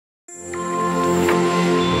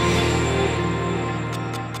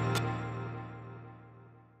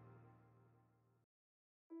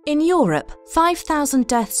In Europe, 5,000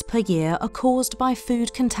 deaths per year are caused by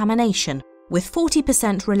food contamination, with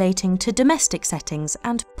 40% relating to domestic settings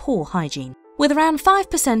and poor hygiene. With around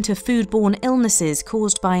 5% of foodborne illnesses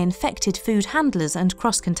caused by infected food handlers and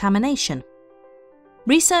cross-contamination.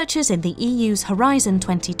 Researchers in the EU's Horizon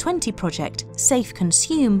 2020 project,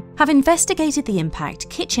 SafeConsume, have investigated the impact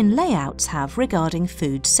kitchen layouts have regarding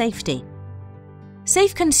food safety.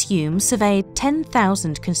 SafeConsume surveyed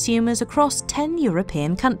 10,000 consumers across 10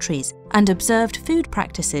 European countries and observed food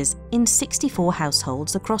practices in 64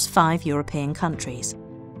 households across 5 European countries.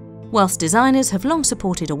 Whilst designers have long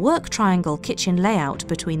supported a work triangle kitchen layout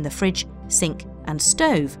between the fridge, sink and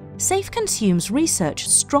stove, SafeConsume's research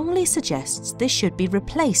strongly suggests this should be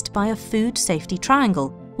replaced by a food safety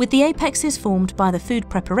triangle, with the apexes formed by the food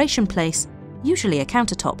preparation place, usually a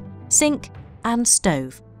countertop, sink and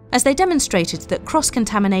stove, as they demonstrated that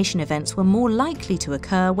cross-contamination events were more likely to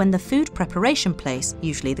occur when the food preparation place,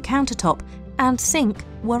 usually the countertop, and sink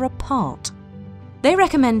were apart. They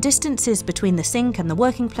recommend distances between the sink and the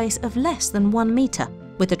working place of less than 1 metre,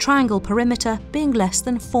 with the triangle perimeter being less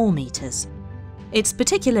than 4 metres. It's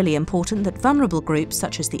particularly important that vulnerable groups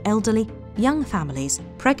such as the elderly, young families,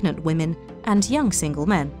 pregnant women, and young single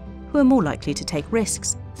men, who are more likely to take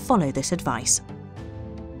risks, follow this advice.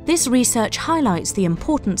 This research highlights the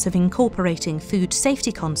importance of incorporating food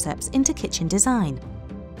safety concepts into kitchen design.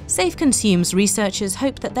 SafeConsume's researchers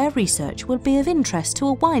hope that their research will be of interest to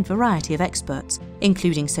a wide variety of experts,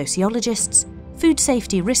 including sociologists, food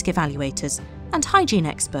safety risk evaluators, and hygiene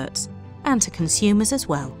experts, and to consumers as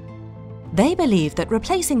well. They believe that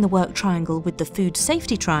replacing the work triangle with the food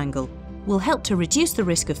safety triangle will help to reduce the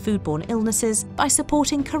risk of foodborne illnesses by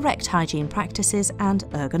supporting correct hygiene practices and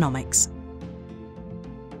ergonomics.